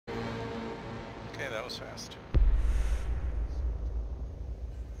was fast.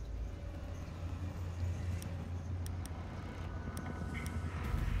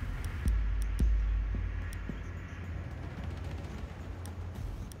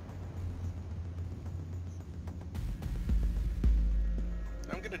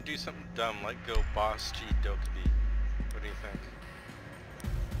 I'm gonna do something dumb, like go boss G Dokkaby. What do you think?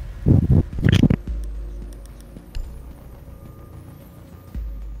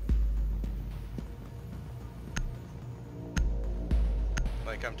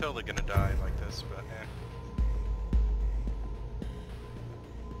 Like, I'm totally gonna die like this, but yeah.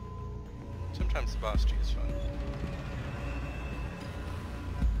 Sometimes the boss G is fun.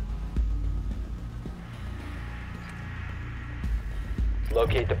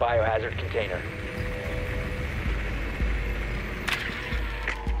 Locate the biohazard container.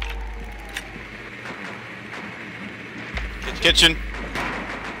 Kitchen.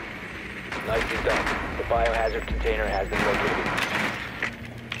 Nicely done. The biohazard container has been located.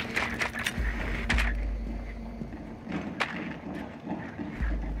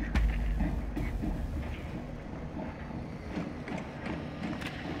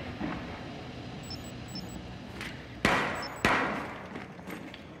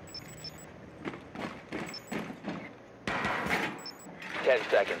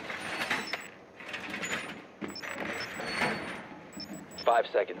 Seconds. 5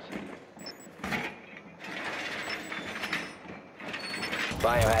 seconds.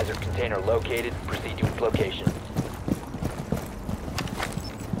 Biohazard container located. Proceed to its location.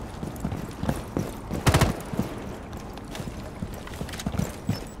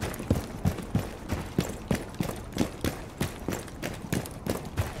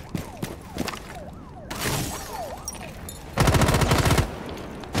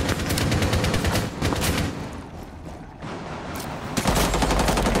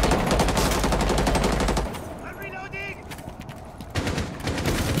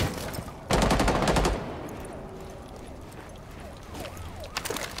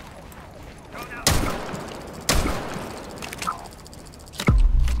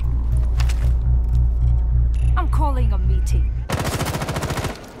 Calling a meeting.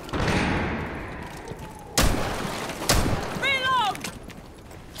 Reload!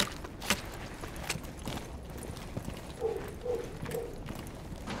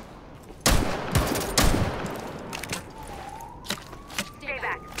 Stay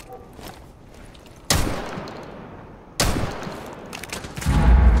back.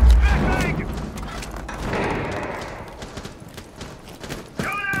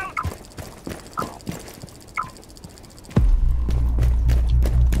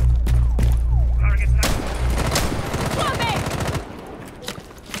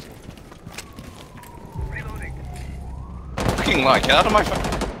 Like, get out of my phone.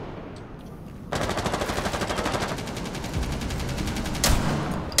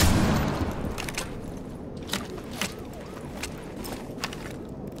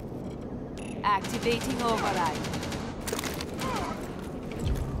 Activating override.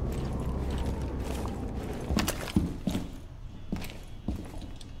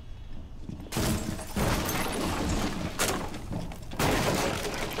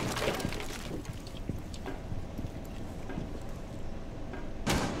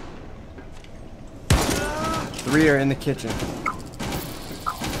 Three are in the kitchen.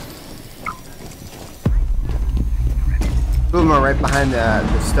 Two of them are right behind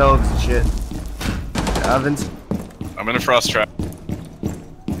the stoves and shit. The ovens. I'm in a frost trap.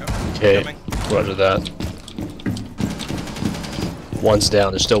 Okay, roger that. One's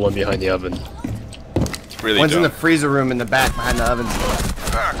down, there's still one behind the oven. It's really One's dumb. in the freezer room in the back behind the ovens.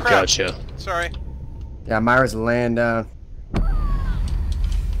 Ah, crap! Gotcha. Sorry. Yeah, Myra's laying down.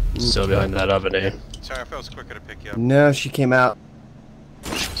 Still behind that oven, eh? Sorry, if I was quicker to pick you up. No, she came out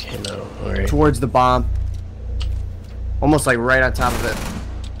Okay, no, alright. towards the bomb. Almost like right on top of it.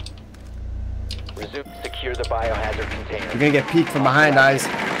 Resume. Secure the biohazard container. You're gonna get peeked from behind, eyes.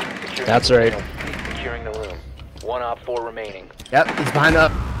 That's right. Securing the room. 1 op 4 remaining. Yep, he's behind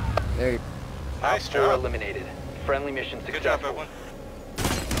up. There you go. Nice Op 4 job. eliminated. Friendly mission Good job, successful.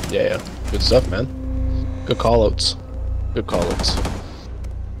 everyone. Yeah, yeah. Good stuff, man. Good callouts. Good callouts.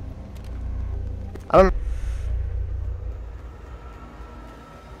 I don't.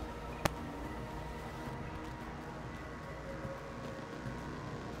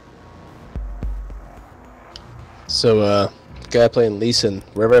 So, guy playing Leeson,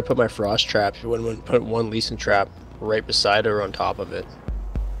 wherever I put my frost trap, you wouldn't put one Leeson trap right beside or on top of it.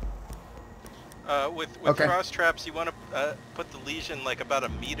 With Okay. frost traps, you want to put the lesion like about a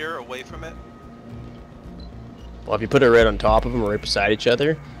meter away from it. Well, if you put it right on top of them or right beside each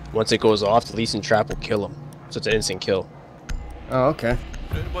other, Once it goes off, the Leeson trap will kill him. So it's an instant kill. Oh, okay.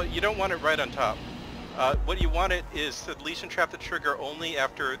 Well, you don't want it right on top. What you want it is to leash and trap the trigger only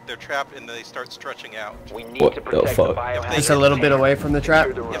after they're trapped and they start stretching out. We need to protect the biohazard. Just a little bit away from the trap.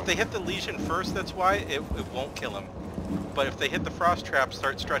 If they hit the lesion first, that's why it won't kill them. But if they hit the frost trap,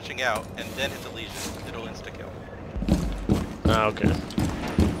 start stretching out, and then hit the lesion, it'll insta-kill. Ah, okay.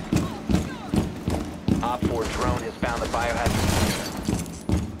 Op 4 drone has found the biohazard.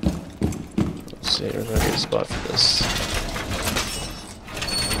 Let's see, where's my good spot for this?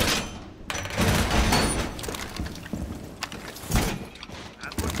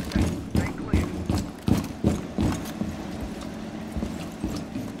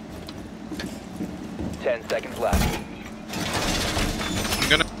 10 seconds left. I'm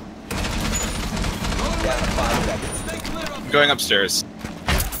gonna... Down to 5 seconds. I'm going upstairs.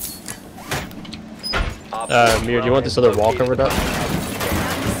 Mir, do you want this other wall covered up?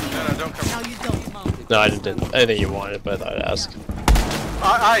 No, don't come. No, I didn't. I think you wanted, but I thought I'd ask.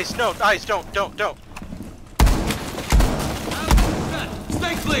 Eyes, no, eyes, don't.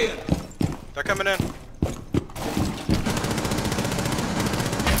 Stay clear! They're coming in.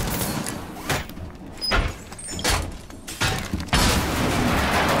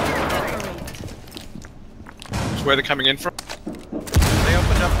 Where they're coming in from? They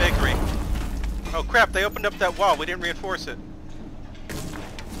opened up bakery. Oh crap, they opened up that wall. We didn't reinforce it.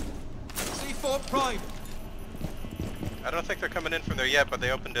 C4 prime! I don't think they're coming in from there yet, but they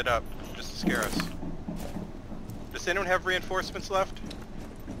opened it up just to scare us. Does anyone have reinforcements left?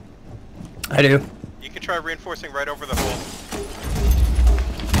 I do. You can try reinforcing right over the hole.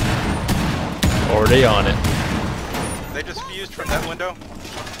 Already on it. They just fused from that window.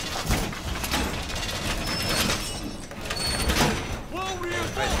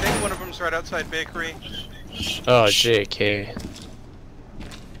 I think one of them's right outside bakery. Oh, JK.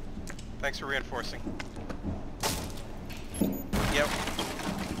 Thanks for reinforcing. Yep.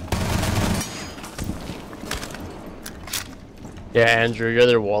 Yeah, Andrew, your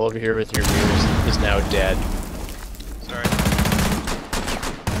other wall over here with your mirrors is now dead. Sorry.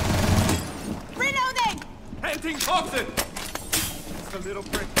 Reloading! Hunting toxin! Just a little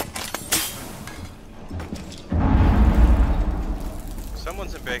prick.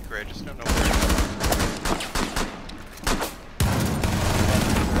 Someone's in bakery, I just don't know where.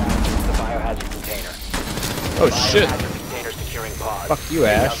 The biohazard container. Oh shit! Biohazard container securing pods. Fuck you,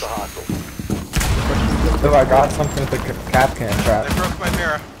 Take out Ash. the hostile. So I got something with the cap can trap. They broke my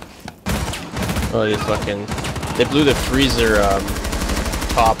mirror. Oh, they fucking... They blew the freezer,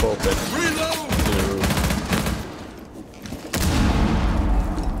 top open. Reload! To the roof.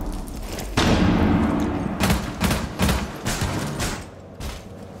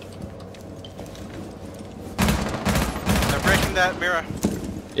 They're breaking that mirror.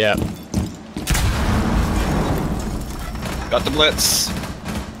 Yeah. Got the blitz.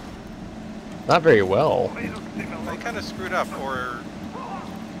 Not very well. They kind of screwed up, or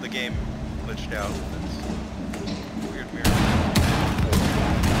the game glitched out. It's a weird mirror.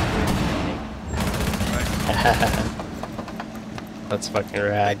 Right. That's fucking My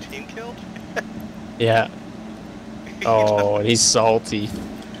rad. team killed? Yeah. You know, Oh, and he's salty.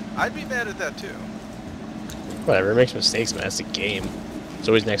 I'd be mad at that too. Whatever, makes mistakes, man. That's a game. It's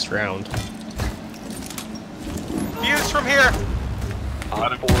always next round. Fuse from here!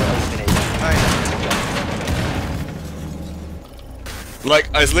 Op 4 eliminated. Nice.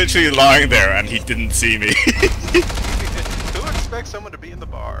 Like, I was literally lying there and he didn't see me. Who expects someone to be in the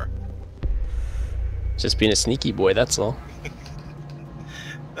bar? Just being a sneaky boy, that's all.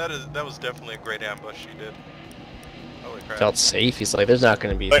 That was definitely a great ambush you did. Holy crap. Felt safe. He's like, there's not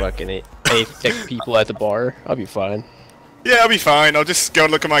gonna be Like- fucking eight people at the bar. I'll be fine. Yeah, I'll be fine. I'll just go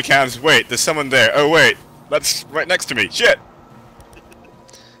and look at my cams. Wait, there's someone there. Oh wait, that's right next to me. Shit!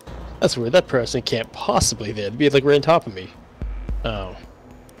 That's weird. That person can't possibly then be like right on top of me. Oh.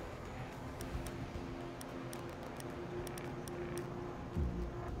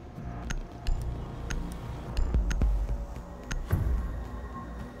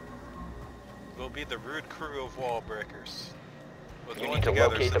 We'll be the rude crew of wall breakers. We'll You go need in to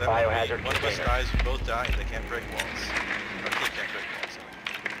together locate so the that when biohazard one of us container. dies, we both die and they can't break walls. Our team can't break walls.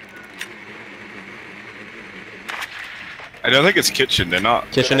 I don't think it's kitchen. They're not.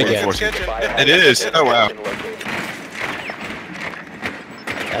 Kitchen It's again. kitchen. It is. Oh wow.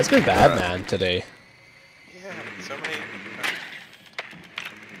 That's been bad, man, today. Yeah, so many.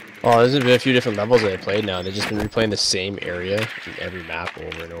 Oh, there's been a few different levels that I played now. They've just been replaying the same area in every map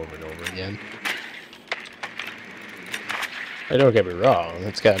over and over and over again. I don't get me wrong,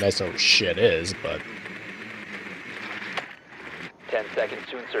 it's got a nice little shit is, but 10 seconds seconds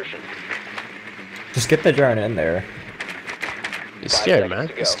to insertion. Just get the drone in there. You 5 scared, seconds man.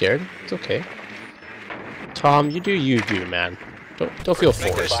 to You go. scared? It's okay. Tom, you do, man. Don't feel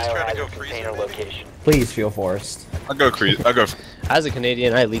think I forced. should try to go Biohazard freeze container it, maybe? location. Please feel forced. I'll go cruise. I'll go. As a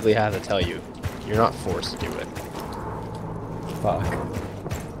Canadian, I legally have to tell you, you're not forced to do it. Fuck.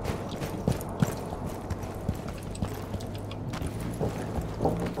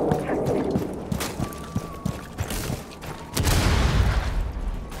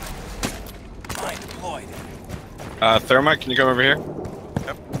 Thermite, can you come over here?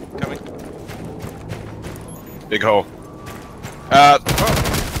 Yep, coming. Big hole.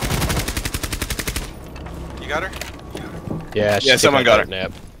 You got her? Yeah, Yeah, someone got it.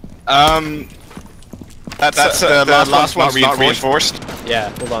 Nap. That's the last one's not reinforced. Yeah,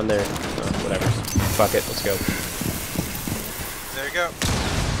 hold on there. Whatever. Fuck it, let's go. There you go.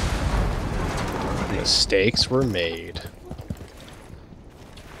 Mistakes were made.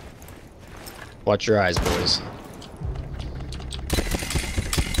 Watch your eyes, boys.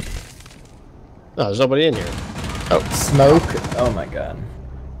 Oh, there's nobody in here. Oh, Smoke. Oh my god.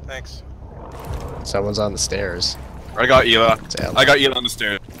 Thanks. someone's on the stairs. I got Ela. It's Ella. I got Ela on the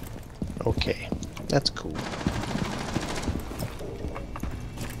stairs. Okay, that's cool.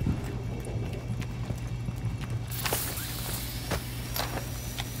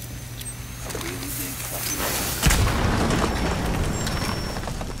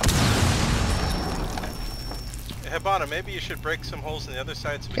 Hibana, maybe you should break some holes in the other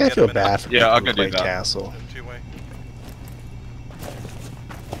side so we I can get feel them in bad for Yeah, people I'll who go do play that. Castle. two-way.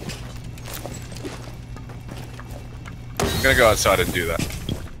 I'm gonna go outside and do that.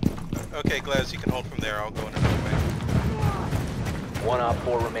 Okay, Glaz, you can hold from there. I'll go in another way. 1 op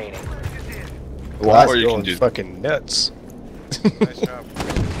 4 remaining. Well, Or you can going do- fucking nuts. Nice job.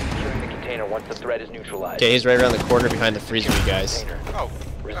 Securing the container once the threat is neutralized. Okay, he's right around the corner behind the freezer, you guys. Container. Oh,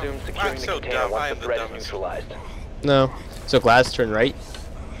 Resume I'm securing the so container dumb. I once am the the threat is dumbest. neutralized. No. So Glass, turn right.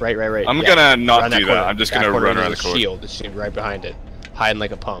 Right. I'm Yeah. gonna not Around do that. corner. I'm just That gonna corner, run there's around a the corner. shield, just right behind it. Hiding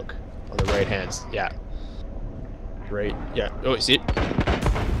like a punk. On the right hands. Yeah. Right. Yeah. Oh, see it?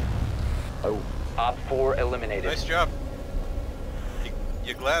 Oh. Op 4 eliminated. nice job.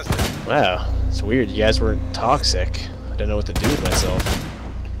 You glazzed it. Wow. It's weird. You guys were toxic. I don't know what to do with myself.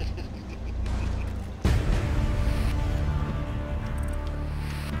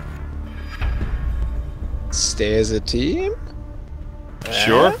 Stay as a team?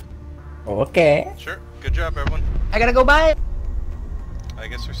 Sure. Okay. Sure. Good job, everyone. I gotta go buy it. I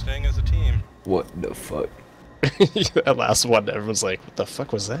guess we're staying as a team. What the fuck? That last one, everyone's like, what the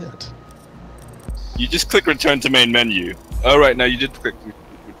fuck was that? You just click return to main menu. Oh right, now you did click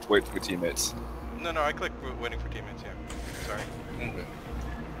wait for teammates. No, I clicked waiting for teammates, yeah. Sorry.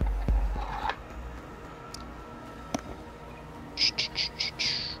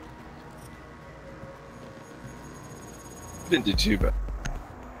 Didn't do too bad.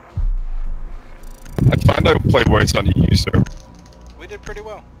 I find I played worse on EU, sir. We did pretty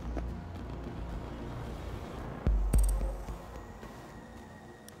well.